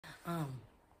Brain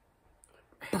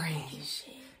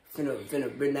shit.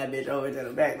 Finna bring that bitch over to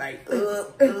the back like,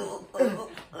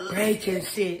 break your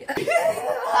shit. You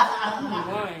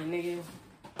lying, nigga.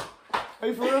 Are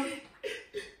you for real?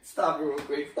 Stop it real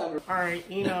quick, stop it.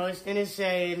 Alright, you know, it's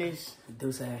N.S.A. and it's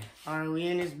DUSSÉ. Alright, we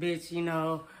in this bitch, you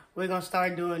know. We're gonna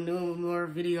start doing more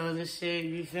videos and shit,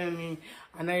 you feel me?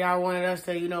 I know y'all wanted us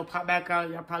to, you know, pop back out.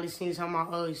 Y'all probably seen some of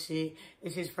my old shit.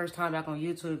 It's his first time back on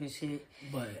YouTube and shit.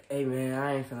 But, hey, man,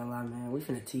 I ain't finna lie, man. We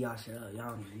finna tee y'all shit up.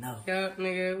 Y'all don't even know. Yeah,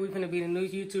 nigga, we finna be the new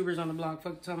YouTubers on the block.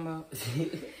 Fuck you talking about.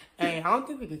 Hey, I don't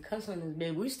think we can cuss on this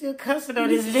bitch. We still cussing on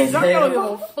this bitch. I don't give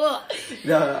a fuck.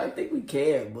 No, I think we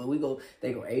can, but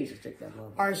they go age restrict that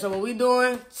motherfucker. Alright, so what we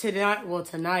doing tonight? Well,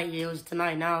 tonight, yeah, it was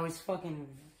tonight. Now it's fucking...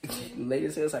 Lady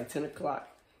said it's like 10 o'clock.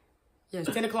 Yeah,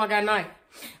 it's 10 o'clock at night.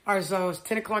 Alright, so it's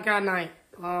 10 o'clock at night.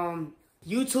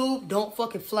 YouTube, don't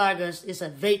fucking flag us. It's a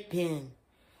vape pen.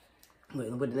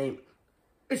 Wait, what the name?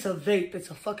 It's a vape.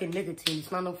 It's a fucking nicotine.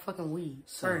 It's not no fucking weed.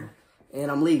 So,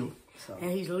 and I'm legal. So.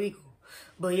 And he's legal.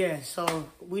 But yeah, so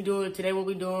we doing today what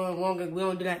we doing. We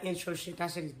don't do that intro shit.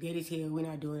 That shit is dead as hell. We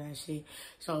not doing that shit.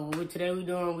 So today we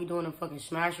doing a fucking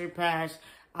smasher pass.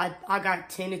 I got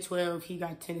 10 to 12. He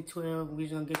got 10 to 12. We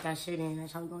just gonna get that shit in.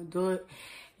 That's how we gonna do it.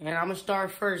 And I'm gonna start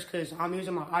first because I'm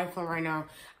using my iPhone right now.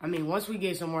 I mean, once we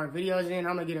get some more videos in,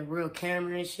 I'm gonna get a real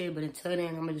camera and shit. But until then,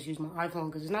 I'm gonna just use my iPhone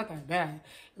because it's not that bad.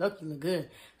 Look good.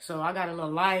 So I got a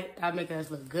little light. I make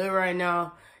us look good right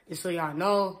now. Just so y'all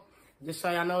know. Just so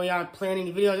y'all know y'all playing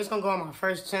any videos. Just gonna go on my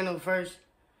first channel first.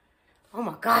 Oh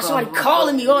my gosh, somebody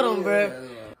calling me. Hold on, bro.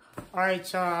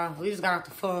 Alright, y'all. We just got off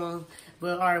the phone.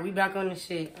 But alright, we back on this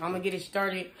shit. I'm gonna get it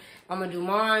started. I'm gonna do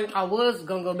mine. I was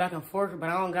gonna go back and forth, but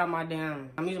I don't got my damn.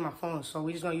 I'm using my phone, so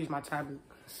we just gonna use my tablet.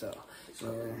 So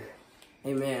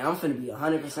hey man, I'm finna be 100%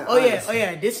 honest. Oh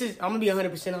yeah, I'm gonna be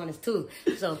 100% honest too.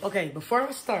 So, okay, before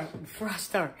I start,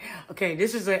 okay,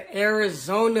 this is an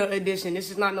Arizona edition.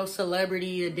 This is not no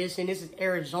celebrity edition. This is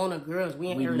Arizona girls. We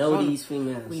in Arizona. We know these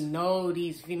females. We know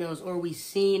these females, or we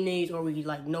seen these, or we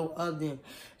like know of them.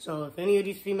 So if any of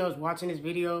these females watching this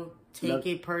video, take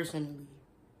it personally.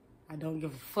 I don't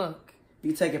give a fuck.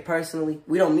 You take it personally.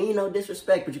 We don't mean no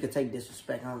disrespect, but you can take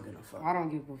disrespect. I don't give a fuck. I don't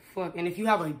give a fuck. And if you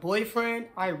have a boyfriend,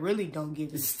 I really don't give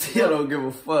a fuck. Still don't give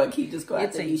a fuck. He just go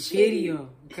out there. It's a video.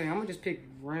 Okay, I'm gonna just pick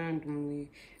randomly.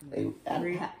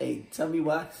 Hey, tell me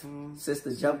why. Since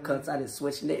the jump cuts, I just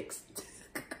switch nicks.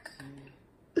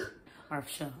 Alright,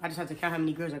 for sure. I just have to count how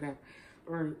many girls I got.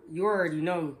 Or you already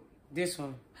know this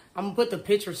one. I'm gonna put the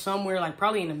picture somewhere, like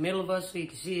probably in the middle of us so you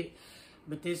can see it.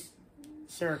 But this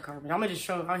Sarah Carpet. I'm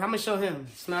gonna show him.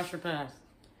 Smash or pass.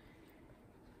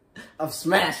 I'm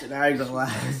smashing. I ain't gonna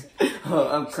lie.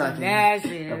 I'm cracking. I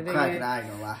ain't gonna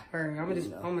lie. I'm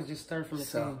gonna just start from the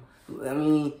same. I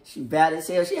mean, she bad as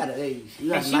hell. She had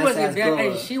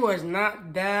she was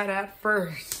not bad at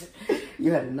first.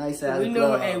 You had a nice ass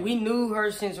glow. We knew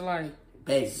her since like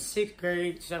 6th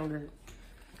grade, 7th grade.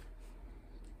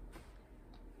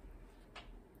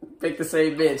 Pick the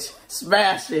same bitch.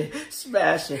 Smash it.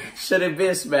 Should have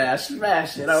been smashed.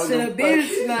 Smash it. Should have been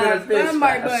smashed.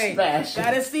 My boy. Smash it.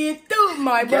 Gotta see it through,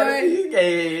 my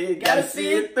boy. Gotta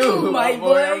see it through, my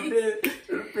boy.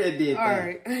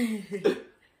 Alright.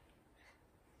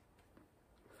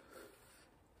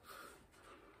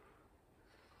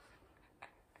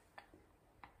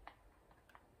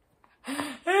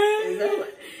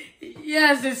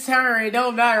 Yes, it's her. It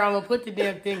don't matter. I'm gonna put the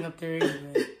damn thing up there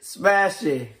anyway. Smash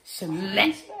it.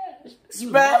 Smash it.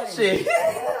 You lying,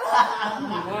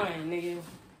 nigga.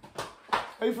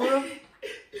 Are you for real?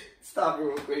 Stop it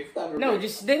real quick. No,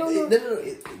 just they don't know.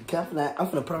 I'm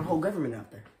gonna put our whole government out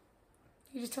there.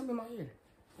 You just tell me in my ear.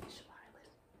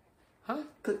 Huh?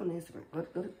 Click on the Instagram. Go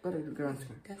to the girl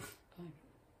Instagram.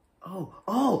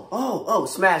 Oh,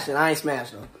 smash it. I ain't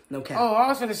smashed though. No cap. Oh, I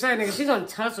was gonna say, nigga, she's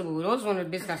untouchable. Those one of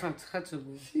the bitches that's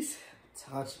untouchable. She's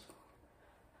untouchable.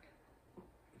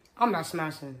 I'm not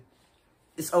smashing.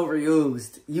 It's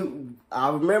overused. I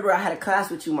remember I had a class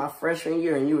with you my freshman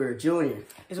year and you were a junior.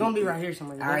 It's gonna be right here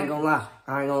somewhere. I ain't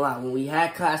gonna lie. When we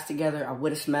had class together, I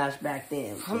would have smashed back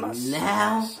then.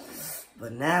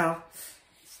 But now,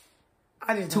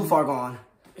 I just too far gone.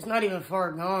 It's not even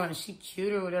far gone. She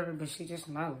cute or whatever, but she just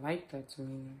not like that to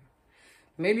me.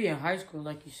 Maybe in high school,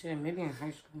 like you said. Maybe in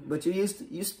high school. But you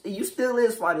still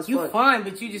is fine as fuck. You fine,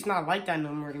 but you just not like that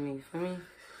no more to me. You feel me?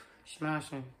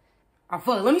 Smashing.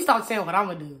 Let me stop saying what I'm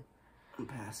gonna do. I'm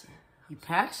passing. You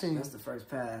passing? That's the first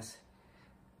pass.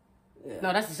 Yeah.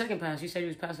 No, that's the second pass. You said you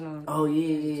was passing on. Oh,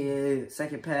 yeah.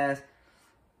 Second pass.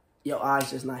 Your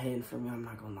eyes just not hitting for me. I'm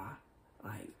not gonna lie.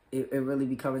 Like, it really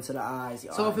be coming to the eyes.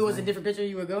 So if it was a different picture,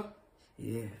 you would go?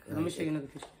 Yeah. Let me show you another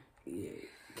picture. Yeah.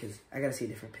 Because I gotta see a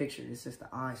different picture. It's just the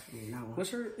eyes for me, not one.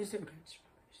 What's your, is it?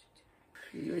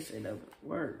 You ain't say that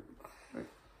word.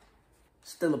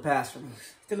 Still a pass for me.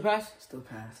 Still a pass? Still a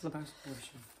pass. Still a pass.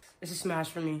 It's a smash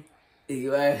for me.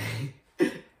 You right.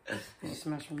 It's a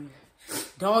smash for me.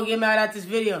 Don't get mad at this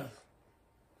video.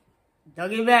 Don't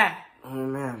get mad. Oh,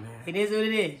 man. It is what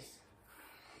it is.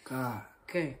 God.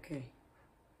 Okay.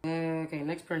 Okay,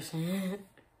 next person.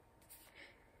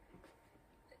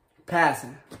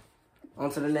 Passing. On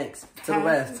to the next. To the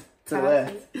left. To the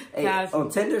left. Hey, on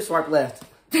Tinder, swipe left.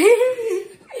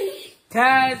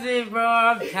 Passing, bro.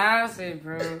 I'm passing,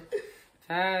 bro.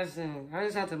 Passing. I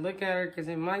just have to look at her because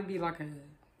it might be like a...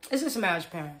 It's a smash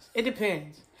pass. It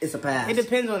depends. It's a pass. It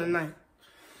depends on the night.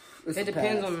 It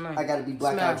depends on the night. I gotta be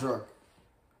blackout drunk.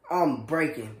 I'm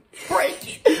breaking.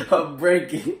 Breaking. I'm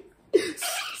breaking.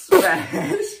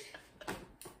 Smash.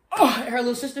 Oh, her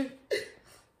little sister?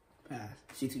 Pass.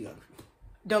 She too young.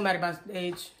 Don't matter about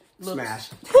age. Looks. Smash.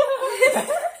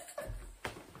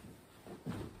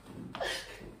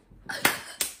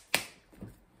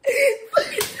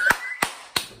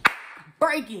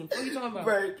 Breaking. What are you talking about?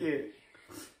 Breaking.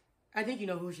 I think you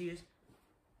know who she is.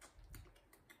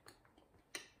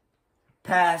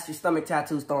 Pass. Your stomach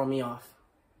tattoo's throwing me off.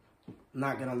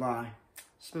 Not gonna lie.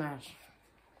 Smash.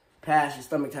 Pass. Your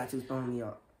stomach tattoo's throwing me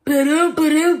off. Ba-dum.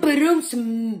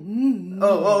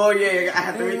 Oh, yeah. I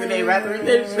have to read the name.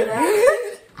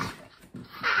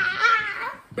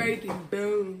 Breaking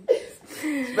bones.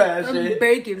 Smash I'm it.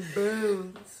 breaking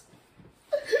bones.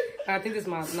 I think this is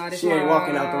my... Nah, this She ain't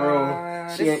walking out the room.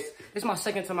 This is my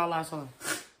second to my last one.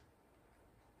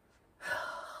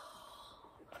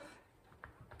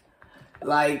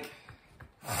 Like,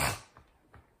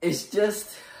 it's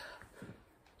just...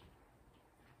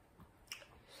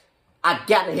 I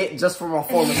gotta hit just for my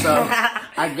former self.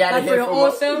 I gotta Like hit for your for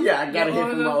old my... self? Yeah, I gotta Your hit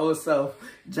old for my self? old self.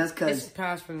 Just It's cause a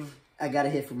pass for me. I gotta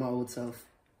hit for my old self.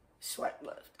 Swipe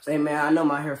left. Hey, man, I know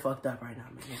my hair fucked up right now,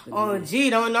 man. Oh,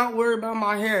 gee, don't not worry about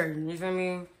my hair. You feel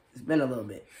me? It's been a little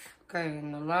bit. Okay,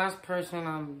 and the last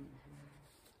person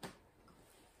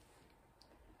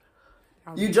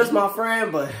You just my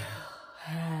friend, but...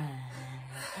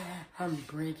 I'm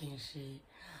breaking shit.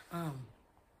 I'm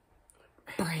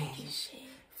breaking shit.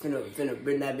 Finna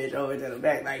bring that bitch over to the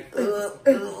back like...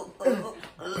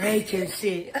 Breaking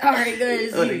shit. Alright,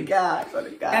 good. Oh, the God.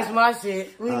 That's my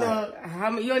shit. We know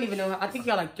how many. You don't even know. I think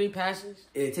you got like 3 passes.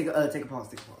 Yeah, take a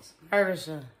pause.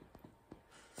 Harrison.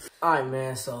 Alright,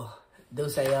 man, so...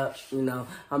 DUSSÉ up, you know.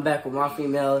 I'm back with my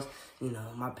females. You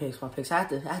know, my picks. I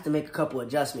have to make a couple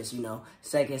adjustments, you know.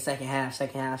 Second half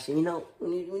shit. You know,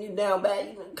 when you down bad,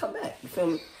 you know, come back. You feel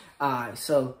me? Alright,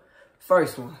 so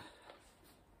first one.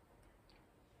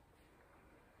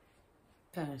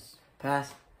 Pass.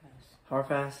 Pass. Hard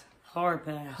pass. Hard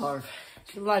pass. Hard.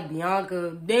 She like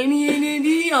Bianca. Damien and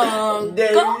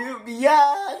Bianca.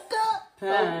 Bianca.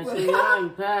 Pass. I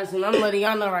ain't passing. I'm letting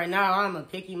y'all know right now I'm a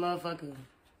picky motherfucker.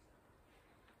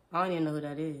 I don't even know who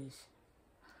that is.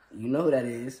 You know who that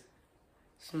is.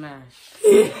 Smash.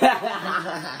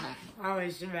 I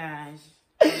always smash.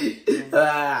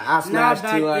 I smashed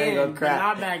too. I ain't gonna cry.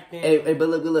 Not back then. Hey, but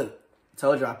look.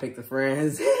 Told you I picked the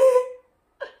friends.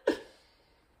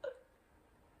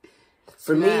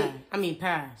 For me, I mean,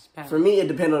 pass. For me, it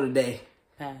depends on the day.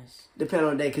 Pass. Depend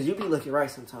on the day, because you be looking right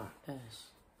sometimes.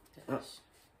 Pass.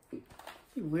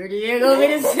 You weird as hell over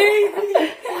to see.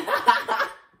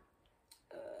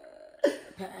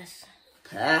 Pass.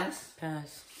 Pass?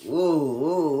 Pass.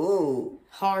 Ooh.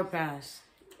 Hard pass.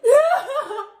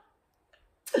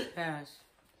 Pass.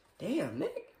 Damn,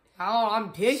 Nick. Oh,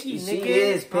 I'm picky, nigga. She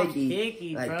is picky. I'm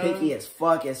picky, like, bro. picky as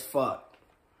fuck.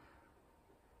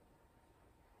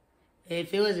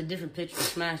 If it was a different picture,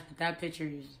 smash, but that picture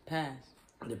is pass.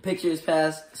 The picture is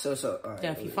pass, so, all right.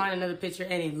 Yeah, if you find another picture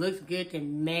and it looks good,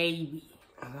 then maybe.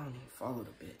 I don't even follow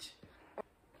the bitch.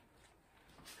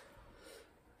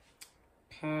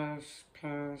 Pass.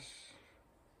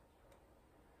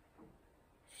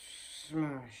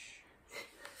 Smash.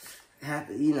 Have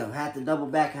to double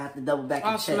back.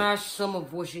 I'll smash some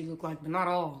of what she look like, but not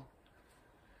all.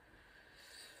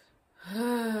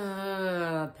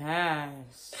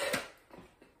 Pass.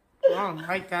 I don't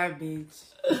like that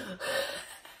bitch.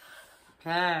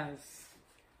 Pass.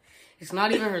 It's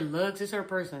not even her looks, it's her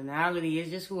personality. It's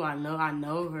just who I know. I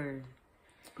know her.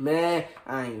 Man,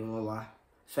 I ain't even gonna lie.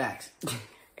 Facts.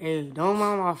 Hey, don't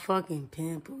mind my fucking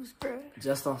pimples, bro.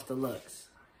 Just off the looks.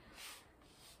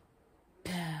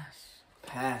 Pass.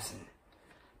 Passing.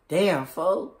 Damn,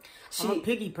 fo. I'm a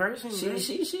picky person, bro.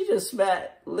 She just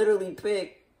literally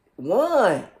picked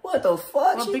one. What the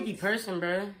fuck? I'm a picky person,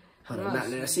 bro. Hold on, not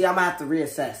now. See, I'm gonna have to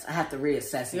reassess. I have to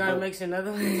reassess. You gotta make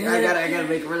another one? I gotta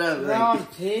make another one. Bro, I'm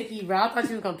picky, bro. I thought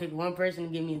you was gonna pick one person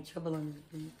to get me in trouble on this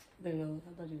beat. I thought you was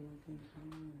gonna pick.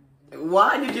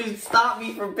 Why did you stop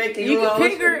me from picking? You can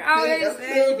pick her. I'm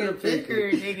still gonna pick her.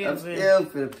 I'm still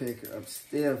for the picker. I'm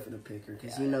still for the picker.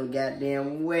 Cause you know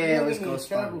goddamn well it's gonna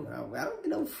start. I don't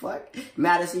give no fuck.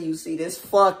 Madison, you see this?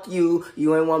 Fuck you.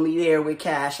 You ain't want me there with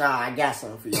cash. I got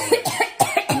something for you.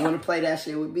 You wanna play that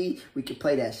shit with me? We can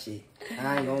play that shit.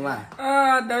 I ain't gonna lie.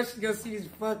 Oh, no, she's gonna see this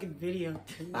fucking video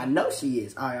too. I know she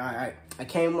is. Alright. I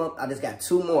came up. I just got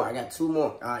 2 more. I got 2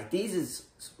 more. Alright, these is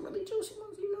really juicy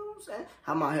ones. You know what I'm saying?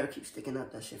 How my hair keeps sticking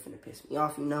up, that shit finna piss me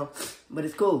off, you know. But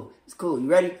it's cool. It's cool. You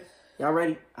ready? Y'all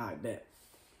ready? Alright, bet.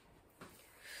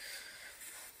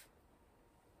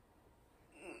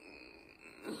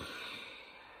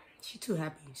 She too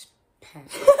happy.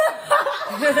 Pass.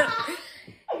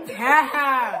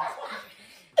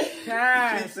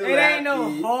 It ain't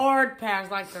no hard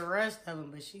pass like the rest of them,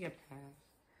 but she a pass.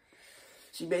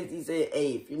 She basically said,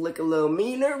 hey, if you look a little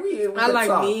meaner, we I like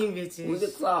talk. mean bitches. We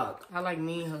can talk. I like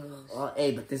mean hoes.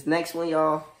 Hey, but this next one,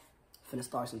 y'all, finna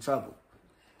start some trouble.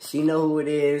 She know who it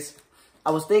is.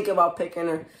 I was thinking about picking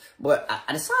her, but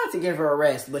I decided to give her a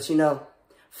rest. But, you know,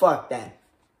 fuck that.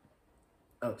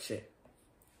 Oh, shit.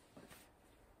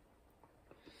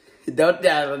 Don't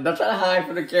try to hide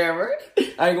from the camera.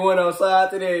 I ain't going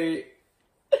outside today.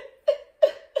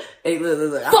 Hey,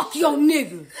 look. Fuck your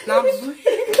nigga. No, I'm just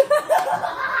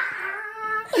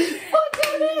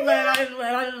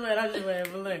I just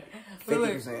went. But look.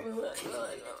 50%.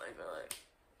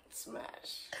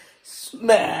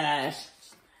 Smash.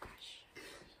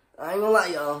 I ain't gonna lie,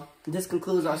 y'all. This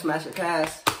concludes our Smash and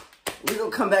Pass. We gonna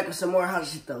come back with some more hot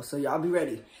shit, though, so y'all be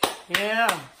ready.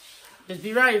 Yeah. Just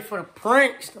be ready for the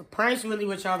pranks. The pranks really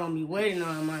what y'all gonna be waiting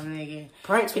on, my nigga.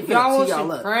 Pranks, if y'all want some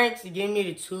pranks, give me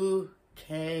the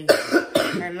 2K.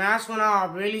 And that's when I'll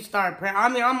really start pranking. I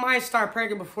mean, I might start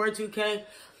pranking before 2K,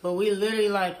 but we literally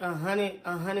like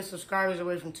 100 subscribers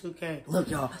away from 2K.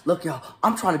 Look, y'all.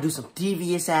 I'm trying to do some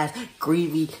devious ass,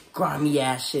 grimy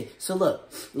ass shit. So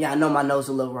look, yeah, I know my nose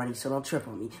a little runny, so don't trip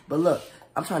on me. But look,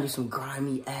 I'm trying to do some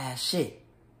grimy ass shit.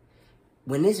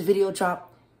 When this video drop,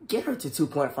 get her to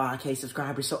 2.5K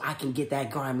subscribers so I can get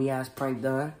that grimy ass prank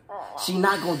done. She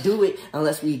not gonna do it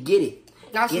unless we get it.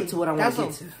 Get to what I want to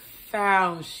get to.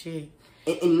 Foul shit.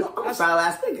 And no, I'm a foul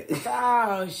ass nigga.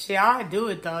 Foul shit. I'll do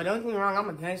it though. Don't get me wrong, I'm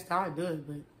a gangster. I'll do it,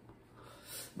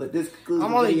 but this concludes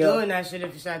I'm the only video. doing that shit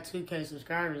if it's at 2K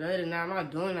subscribers. Other than that, I'm not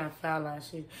doing that foul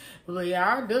ass shit. But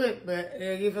yeah, I'll do it. But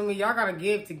you feel me? Y'all gotta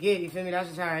give to get. You feel me? That's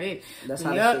just how it is. That's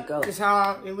how this shit goes. That's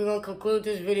how we're gonna conclude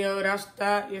this video. That's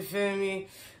that. You feel me?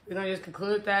 We're gonna just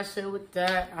conclude that shit with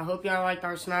that. I hope y'all liked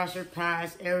our Smasher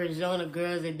Pass Arizona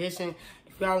Girls Edition.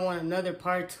 If y'all want another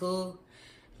part 2,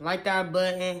 like that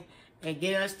button and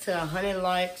get us to 100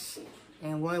 likes.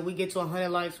 And when we get to 100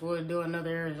 likes, we'll do another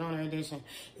Arizona edition.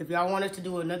 If y'all want us to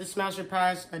do another Smasher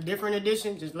Pass, a different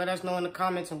edition, just let us know in the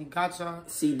comments and we got y'all.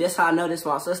 See, this how I know this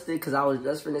my sister, because I was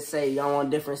just finna say, y'all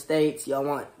want different states, y'all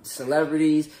want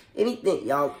celebrities, anything.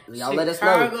 Y'all let us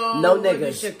know. No niggas.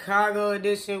 The Chicago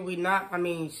edition, we not, I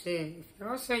mean, shit. If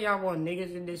y'all say y'all want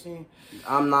niggas edition.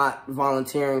 I'm not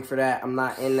volunteering for that. I'm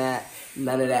not in that.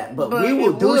 None of that. But we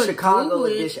will do Chicago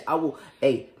edition. I will.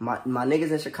 Hey, my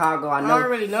niggas in Chicago, I know. I don't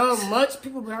really know much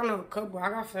people, but I know a couple. I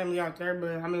got family out there,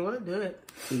 but I mean, we'll do it.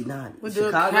 We'll do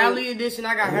a Cali edition.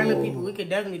 I got hella people. We could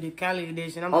definitely do Cali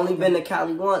edition. I'm only been to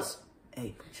Cali once.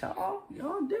 Hey, y'all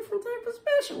different type of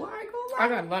special. I ain't gonna lie. I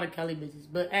got a lot of Cali bitches.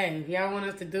 But hey, if y'all want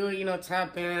us to do it, you know,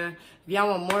 tap in. If y'all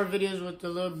want more videos with the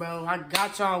little bro, I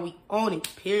got y'all. We own it,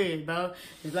 period, bro.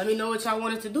 Just let me know what y'all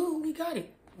want us to do. We got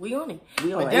it. We on it.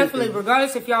 But definitely,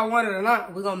 regardless if y'all want it or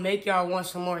not, we're going to make y'all want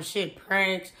some more shit.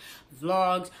 Pranks,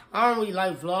 vlogs. I don't really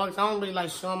like vlogs. I don't really like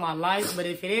showing my life. But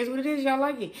if it is what it is, y'all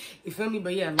like it. You feel me?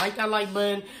 But yeah, like that like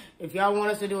button. If y'all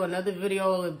want us to do another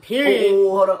video, period.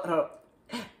 Oh, hold up.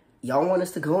 Y'all want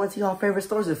us to go into y'all favorite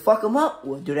stores and fuck them up?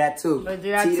 We'll do that too. We'll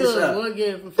do that too. We'll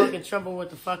get in fucking trouble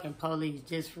with the fucking police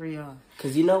just for y'all.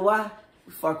 Because you know why?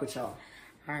 We fuck with y'all.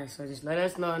 Alright, so just let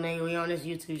us know, nigga. We on this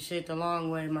YouTube shit the long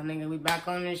way, my nigga. We back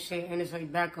on this shit. N.S.A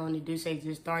back on it. DUSSÉ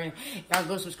just starting. Y'all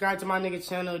go subscribe to my nigga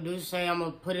channel, DUSSÉ. I'm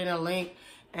going to put in a link.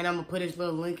 And I'm going to put his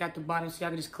little link at the bottom so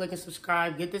y'all can just click and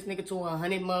subscribe. Get this nigga to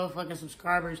 100 motherfucking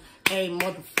subscribers. Hey,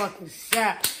 motherfucking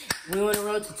sap. We on the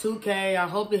road to 2K. I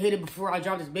hope to hit it before I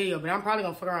drop this video. But I'm probably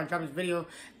going to fuck around and drop this video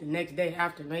the next day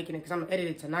after making it. Because I'm going to edit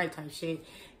it tonight type shit.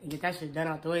 And get that shit done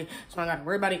out the way. So I don't got to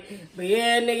worry about it. But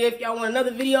yeah, nigga, if y'all want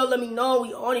another video, let me know.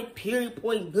 We on it, period,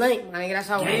 point blank. My nigga, that's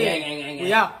how it is.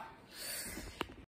 We out.